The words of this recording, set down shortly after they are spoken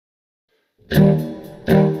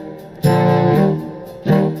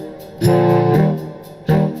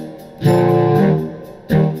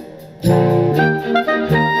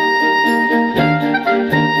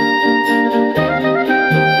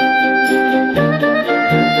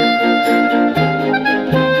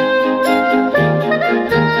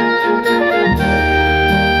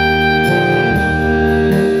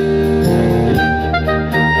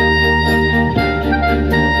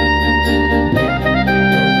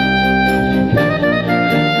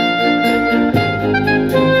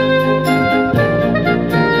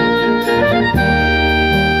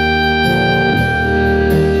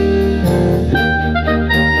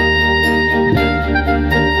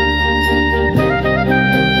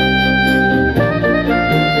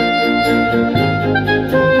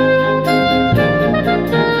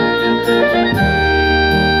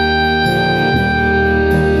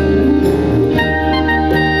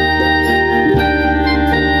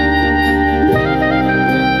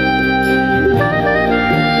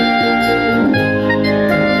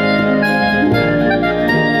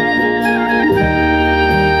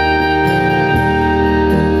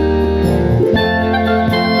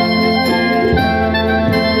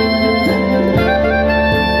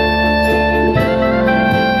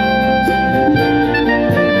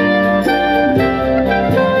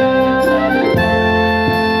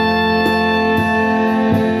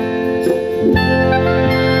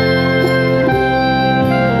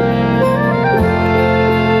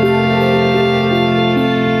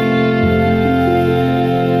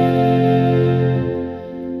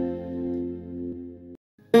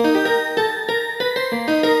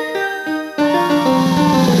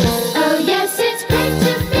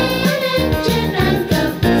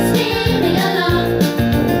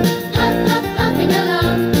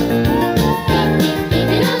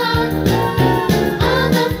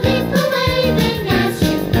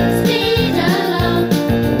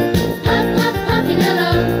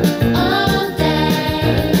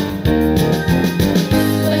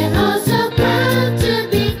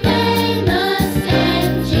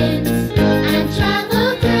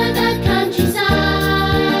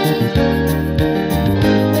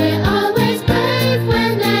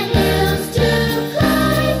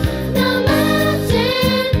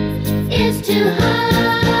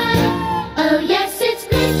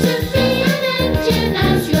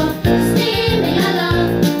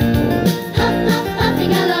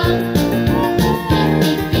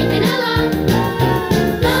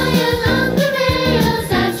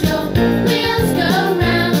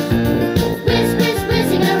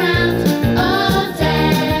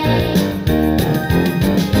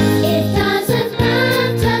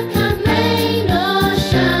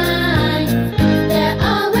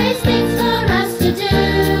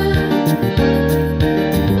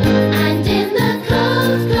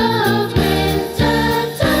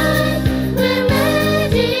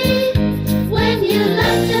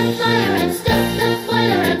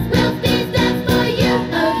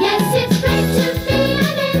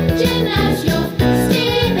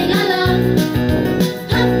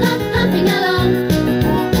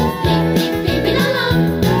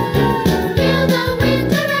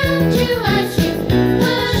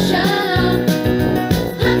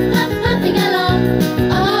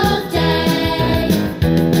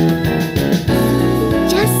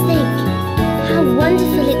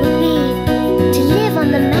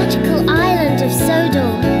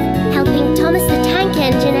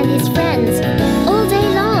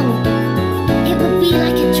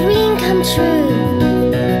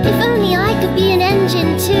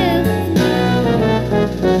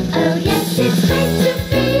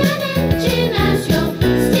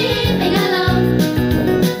Steaming along,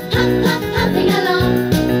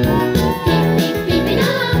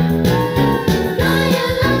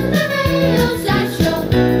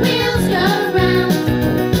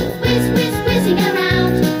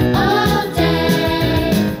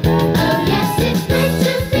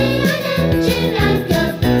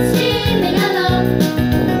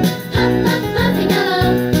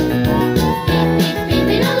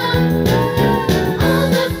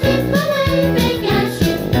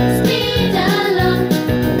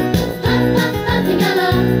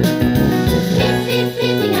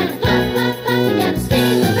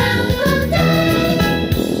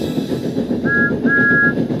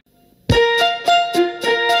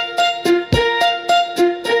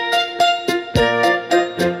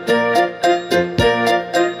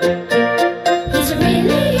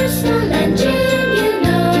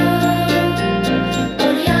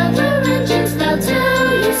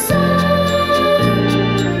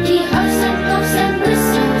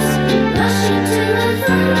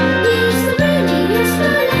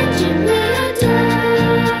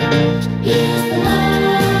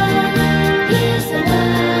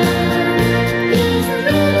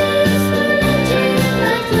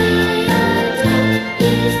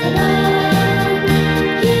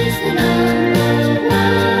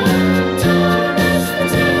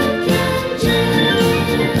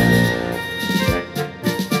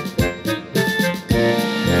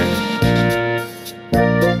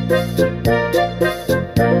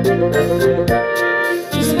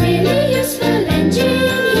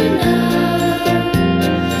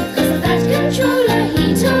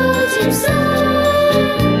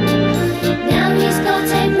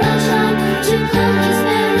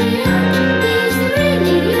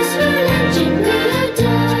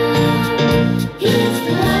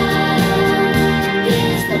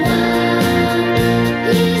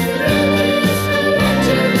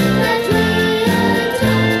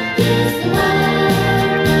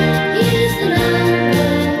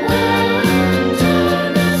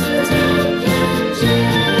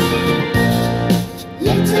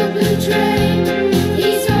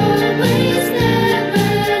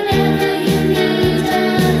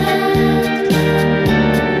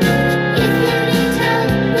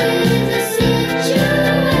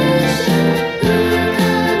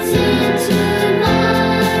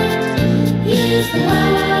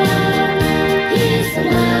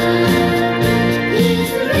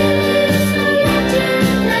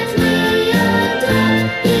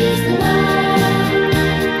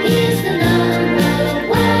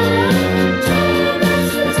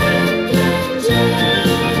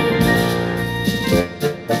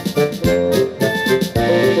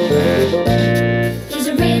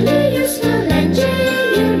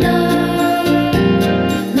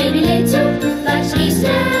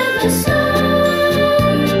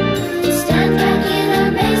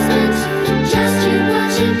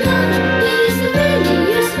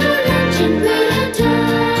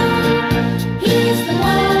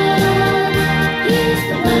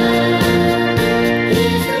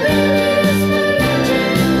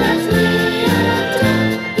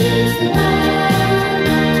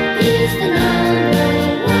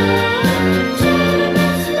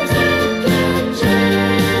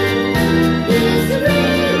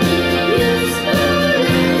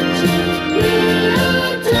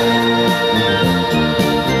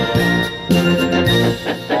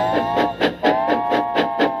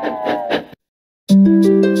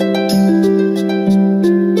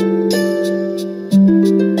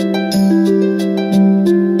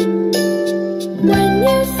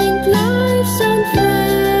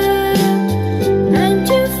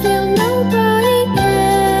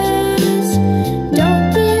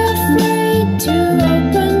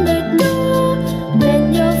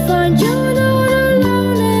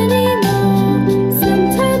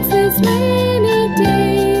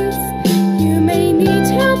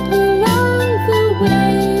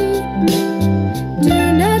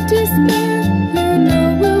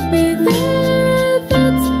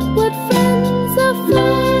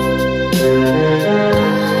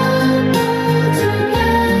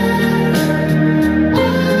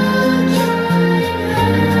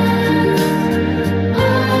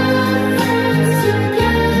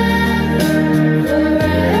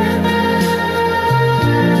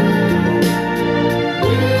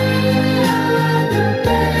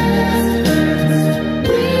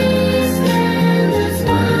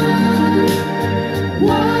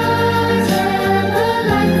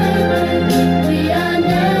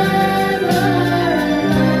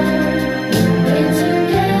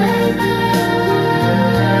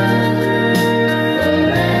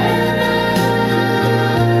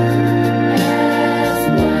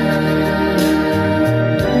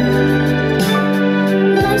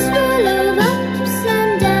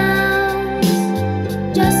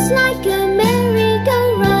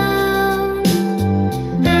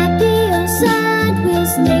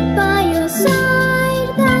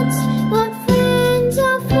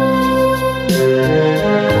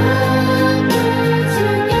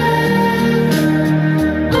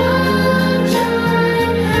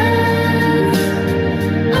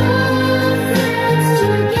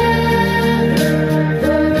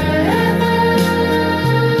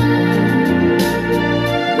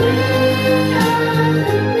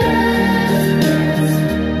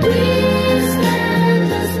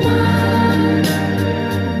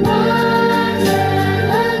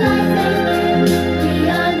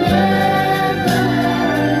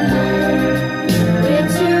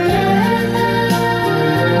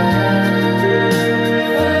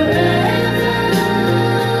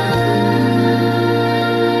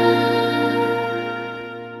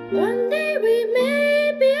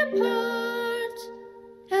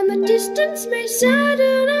 and the distance may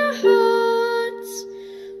sadden our hearts.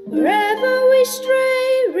 Wherever we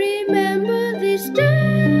stray, remember this day.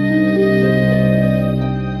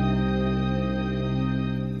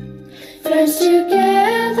 Friends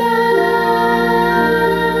together,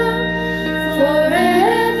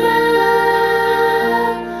 forever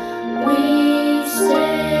we stay.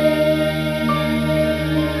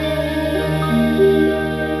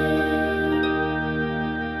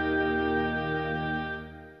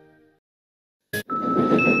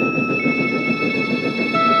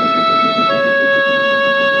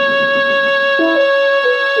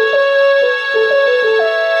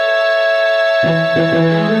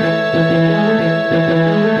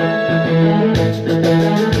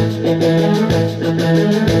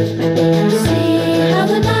 See how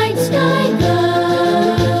the night sky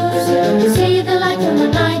glows. See the light from the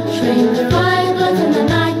night train, the fire glow from the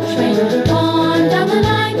night train. On down the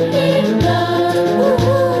line he goes.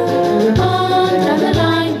 On down the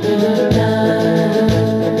line he goes.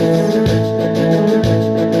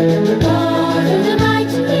 On through the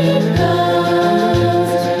night he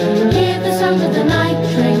goes. Hear the sound of the night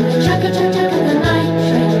train, the chugga chug chug of the night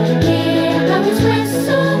train. Hear how his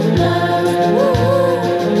whistle blows.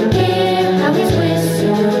 Hear how his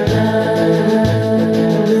whistle blows.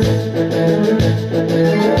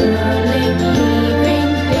 Rolling, heaving,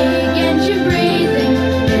 big engine breathing,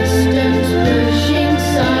 pistons pushing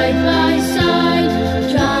side by side.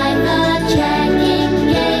 Driver checking,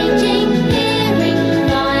 gauging, hearing,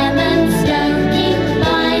 fireman stoking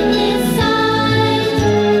by his side.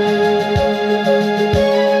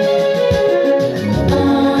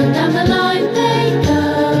 On down the line they go,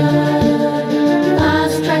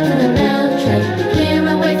 fast track to the mail train, clear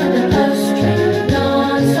away from the post train.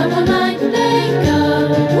 Non-stop all night they go,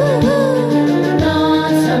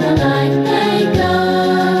 non-stop all night they go.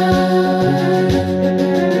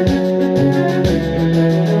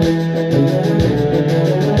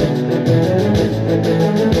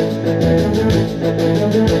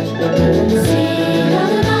 See how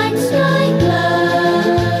the night sky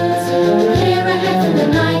glows. Clear ahead for the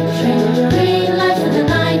night train, green light for the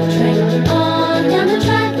night train. On down the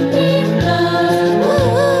track he goes.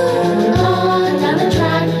 On down the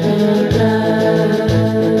track he goes.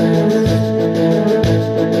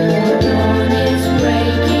 Dawn is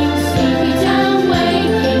breaking, sleepy town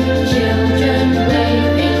waking, children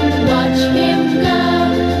waving, watch him go.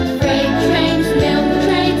 Freight trains, milk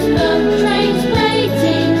trains, boat trains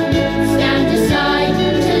waiting, stand aside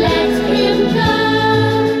to let him go.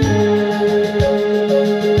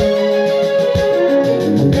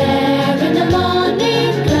 There in the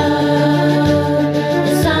morning glow,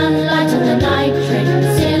 the sunlight on the night train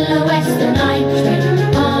silhouettes the night train.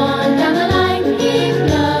 On down the line he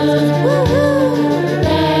goes.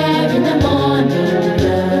 There in the morning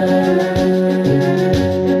glow.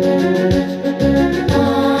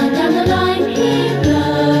 On down the line he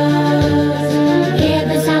goes. Hear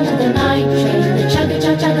the sound of the night train, the chugga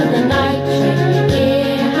chug chug of the night train.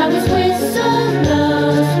 Hear how his whistle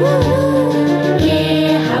blows.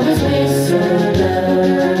 Hear how his whistle blows.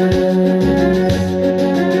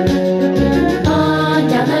 On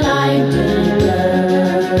down the line he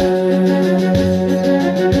goes.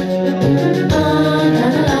 On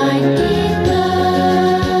down the line he goes.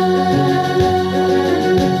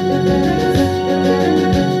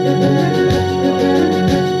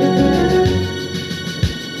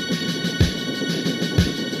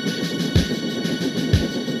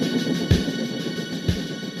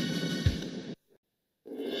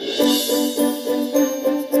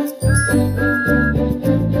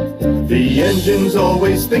 The engines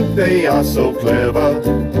always think they are so clever,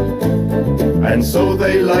 and so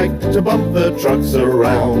they like to bump the trucks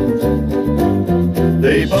around.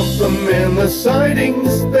 They bump them in the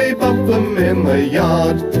sidings, they bump them in the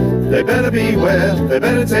yard. They better beware, they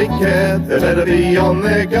better take care, they better be on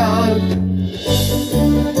their guard.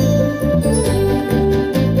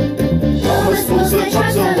 Thomas pulls the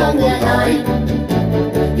trucks along the line.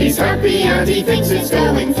 He's happy and he thinks it's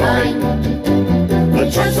going fine. The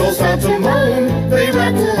trucks all start to moan, they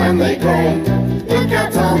rattle and they groan. Look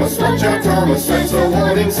out Thomas, watch out Thomas, that's a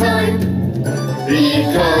warning sign.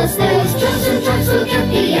 Because those trucks will get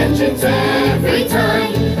the engines every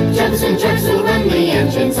time. Trucks will run the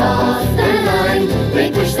engines off their line. They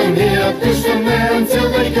push them here, push them there until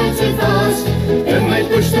they go too fast. Then they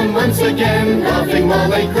push them once again, laughing while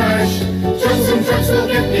they crash. Trucks will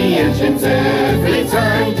get the engines every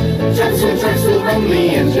time. Trucks will run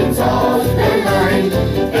the engines off their line.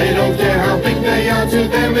 They don't care how big they are, to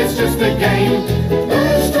them it's just a game.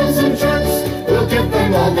 Those trucks will get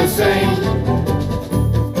them all the same.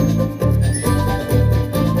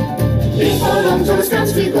 ThomToys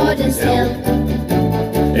stands to Gordon's hill.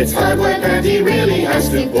 It's hard work and he really has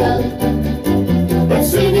to pull.